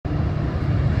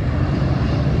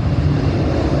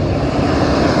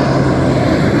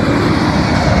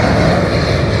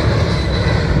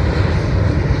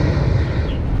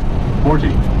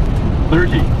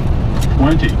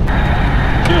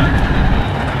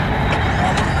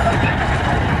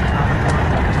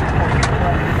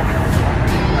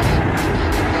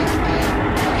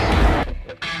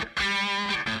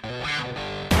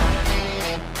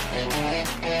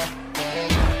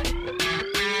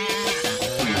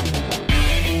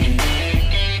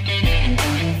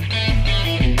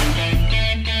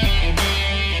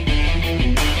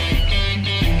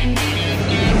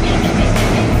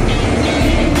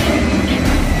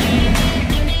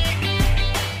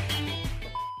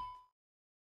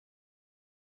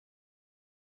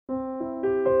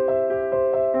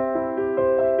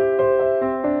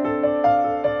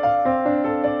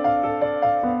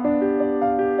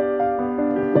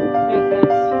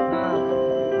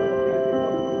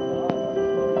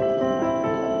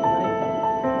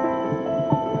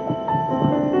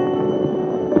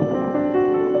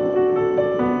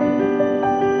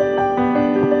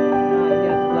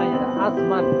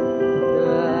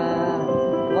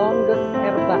longest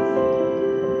Airbus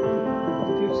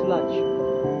fuselage,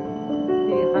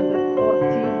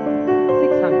 340,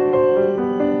 600.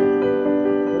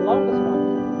 The longest one.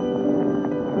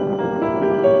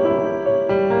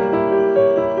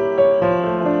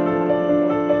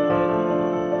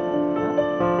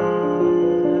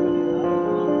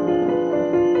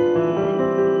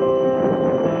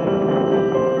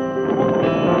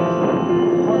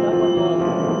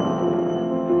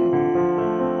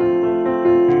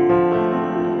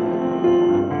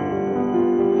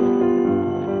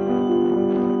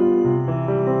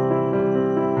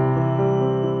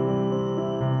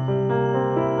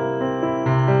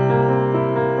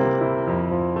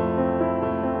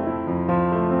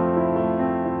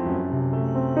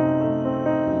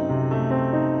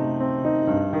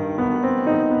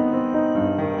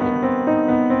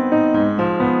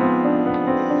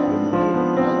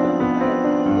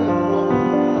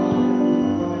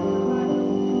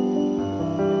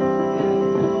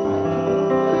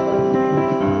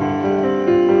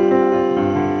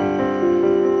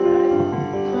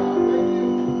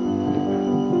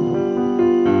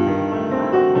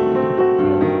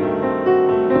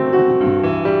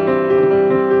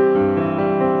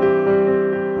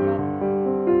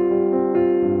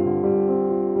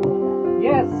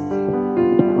 Yes.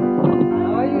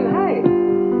 How are you? Hi.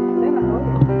 Sena, how are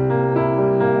you? Hi.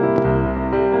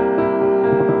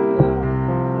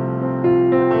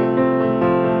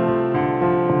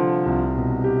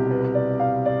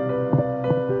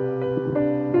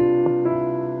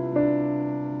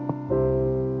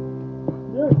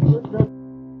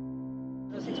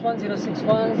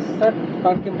 061, set,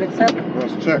 parking brake set.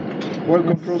 Cross check. Oil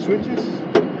control switches.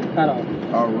 Kano.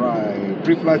 Alright.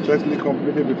 Pre-flight checklist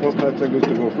completed before flight checklist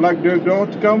to go. Flag door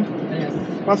to come. Yes.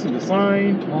 Passenger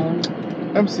sign. On.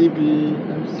 MCP.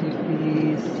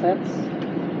 MCP sets.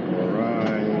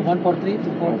 Alright. 143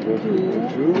 to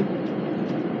 42.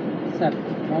 Set.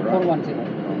 1410.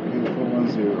 Okay,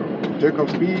 410. Takeoff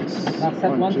speeds. Mark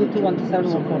set 122,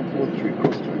 127, 143.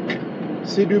 Cross check.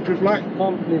 CDU pre-flight.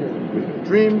 Completed. With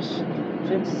trims.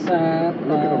 Trim set.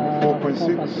 Looking at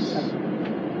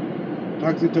 4.6.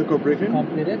 Taxi takeoff briefing.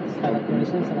 Completed. Standard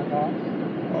conditions. Standard off.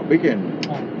 Oh, begin.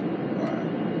 On. Alright.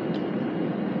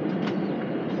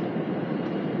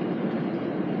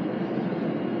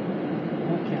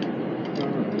 Okay.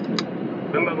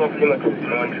 Members of Lima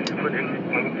 201 for exit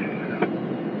points.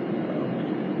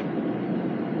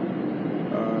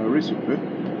 Receipt.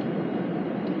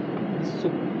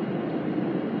 Soup.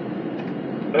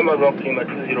 Members of Lima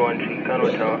 201 Kano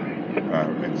Tower.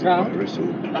 Ground.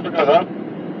 Receipt.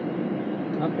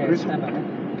 Okay. Receipt. Standard.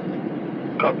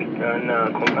 Copy. And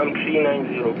confirm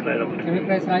 390 flight level. Can we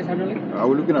press rise hydraulic?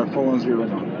 We're looking at 410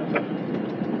 now.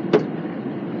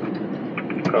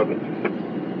 Copy.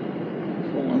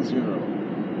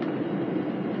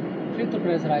 410. Free to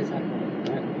press rise hydraulic.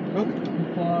 Right. Okay.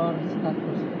 For start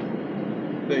process.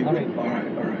 There you Alright. go. Alright.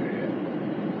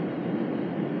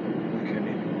 Okay,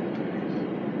 need to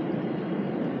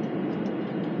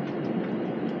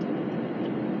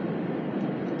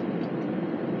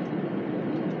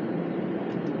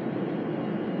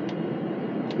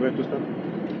do I have to start?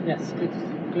 Yes, it's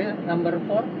clear. Number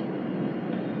 4.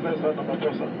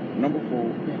 Number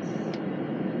 4. Yes.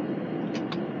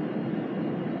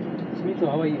 Smito,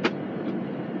 how are you?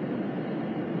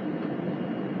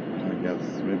 I guess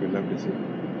maybe left the seat.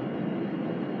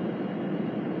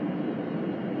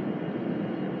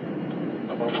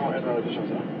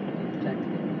 Check.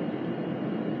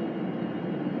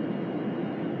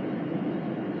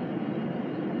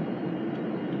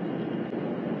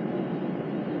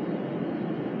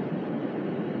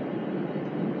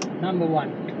 Number 1.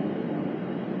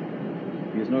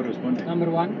 He's not responding. Number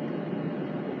 1.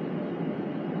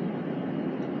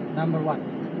 Number 1.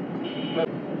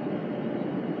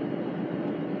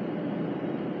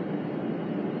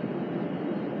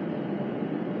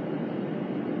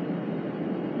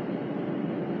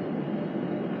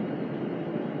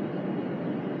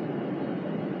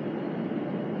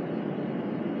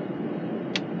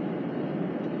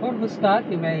 For good start,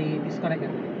 you may disconnect it.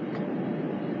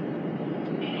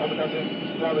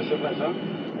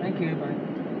 Thank you, bye.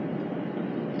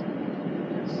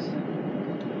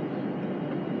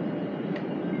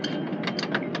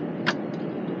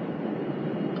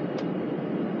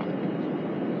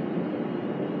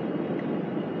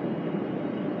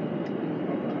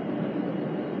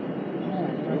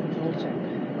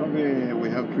 Okay, we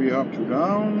have 3 up, 2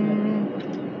 down.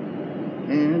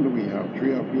 And we have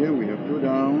 3 up here, we have 2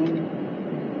 down. 2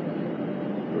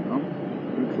 down,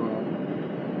 neutral up.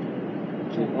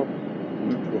 2 up,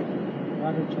 neutral up.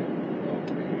 Rudder check.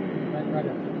 Okay. Right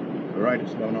rudder. The right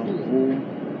is down now, full.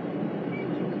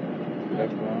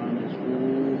 Left one is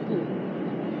full.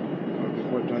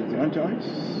 Before taxi, anti-ice.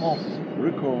 Off.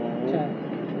 Record. Check.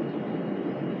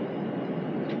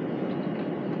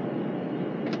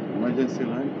 Emergency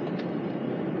light.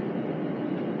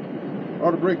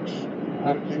 Auto brakes.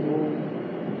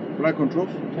 Flight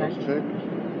controls. Check. Just check.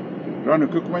 Ground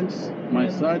equipments. My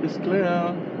side is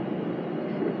clear.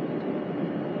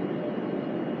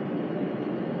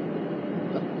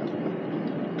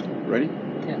 Ready?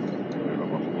 Yes.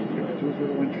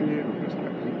 2013, request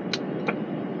taxi.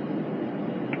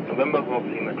 November Golf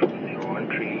Lima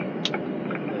 2013.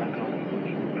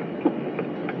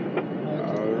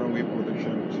 Runway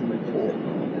position 24,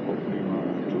 Golf Lima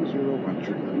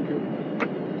 2013. Thank you.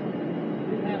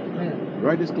 Clear.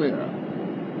 Right is clear. Now.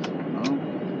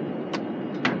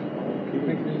 Quick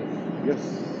Okay. release. Yes.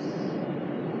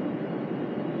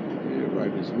 Okay,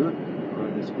 right is good.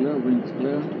 Right is clear. Wing is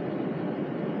clear.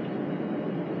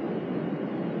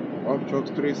 Off chokes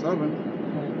 37.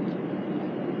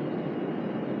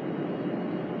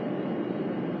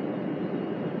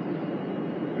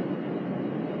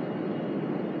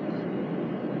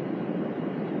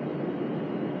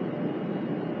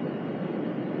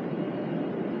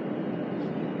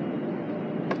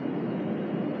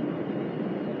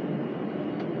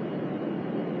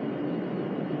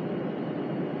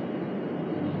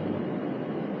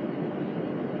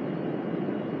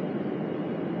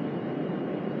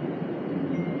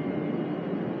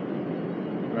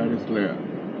 Right is clear.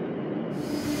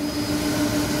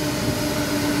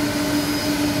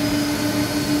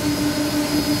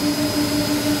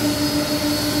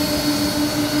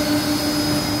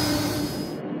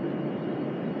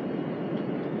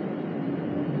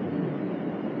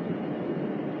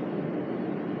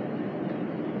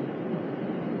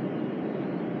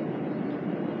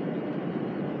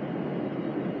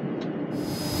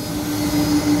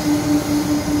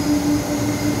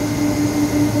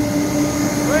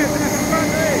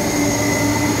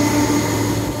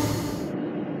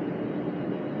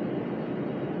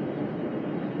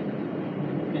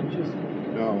 Can choose.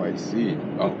 Oh, I see.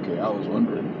 Okay, I was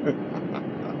wondering.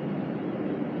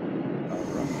 All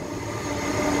right.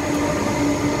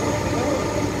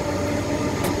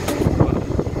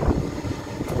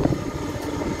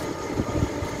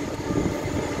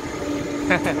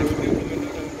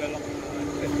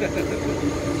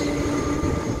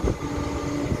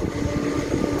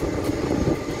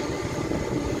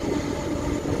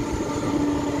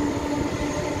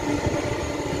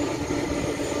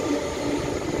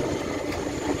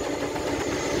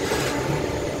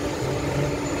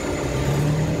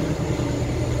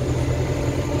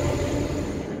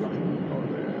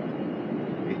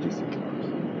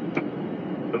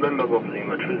 November Golf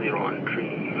Lima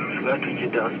 2013. Flight to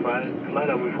Jeddah, flight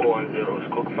level 410,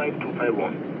 squawk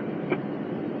 5251.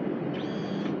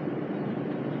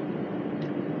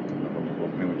 November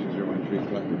 2013,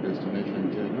 flight to destination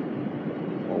Jeddah,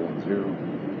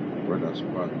 410. Weather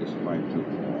spot is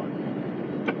 5241.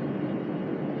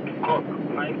 Squawk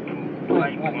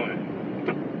 5251.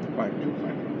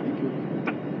 525. Thank you.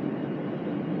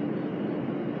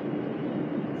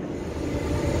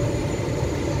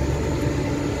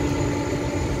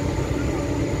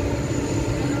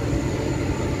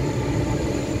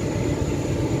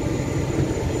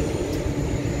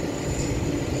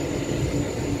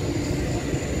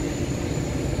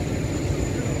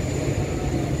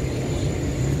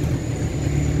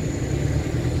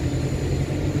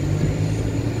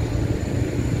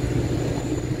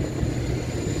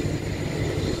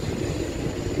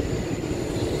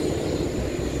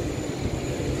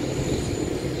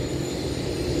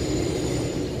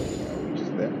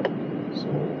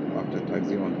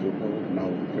 Taxi on Joko, now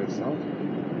we face south.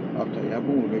 After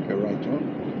Yabu, we make a right turn.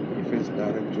 We face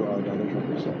direct to our direction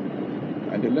resort.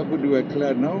 And the level we are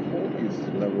cleared now for is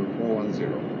level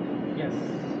 410. Yes.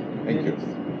 Thank you.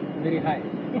 Very high.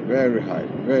 Very high,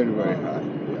 very, very high.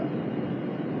 Yeah.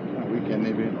 Now we can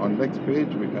even, on next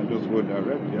page, we can just go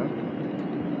direct, yeah.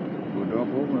 Go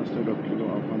double instead of Kilo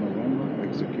Alpha November,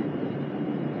 execute.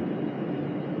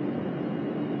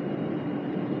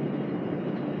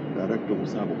 Direct to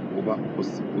Usabo,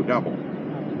 Udabo.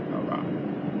 All right.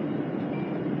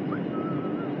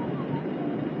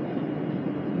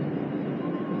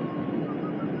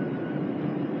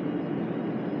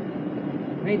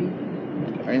 Ready.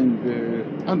 And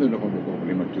under November Golf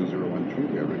Lima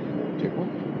 2013, we are ready for takeoff.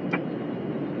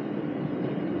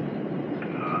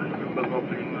 November Golf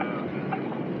Lima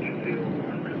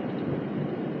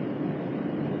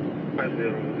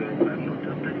 5005 knots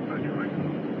after departure right now.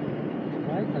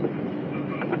 Right.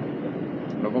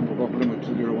 November Golf Lima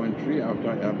 2013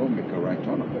 After airborne, make a right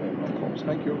turn on course.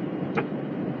 Thank you.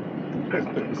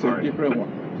 It's a Alright. different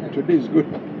one. Today is good.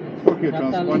 Okay,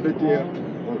 transponder here.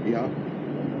 Oh, yeah.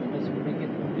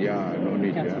 Yeah, no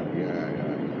need. Yeah. Okay,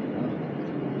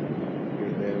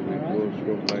 there we go.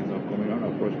 Stroke lines are coming on.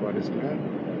 Approach by this clear.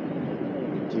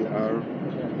 TR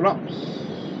flaps.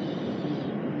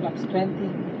 Flaps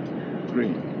 20.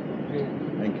 Green.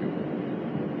 Thank you.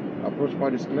 Approach by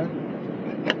this clear.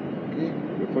 Okay,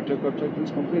 before takeoff, checklist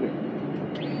is completed.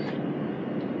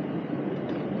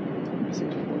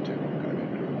 Message for takeoff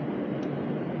calendar.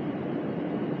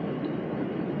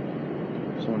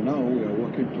 So now we are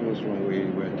working towards runway,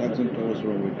 we are taxiing towards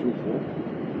runway 24,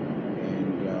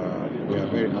 and we are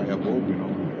very high above,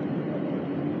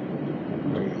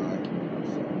 very high.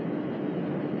 So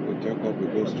we take off, we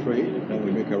go straight, then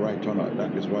we make a right turn out.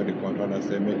 That is why the controller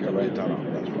said make a right turn out.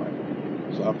 That's right.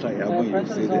 So after airborne, you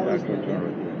see the aircraft turn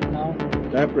right there. Now.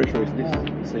 Tire pressure is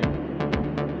this, same.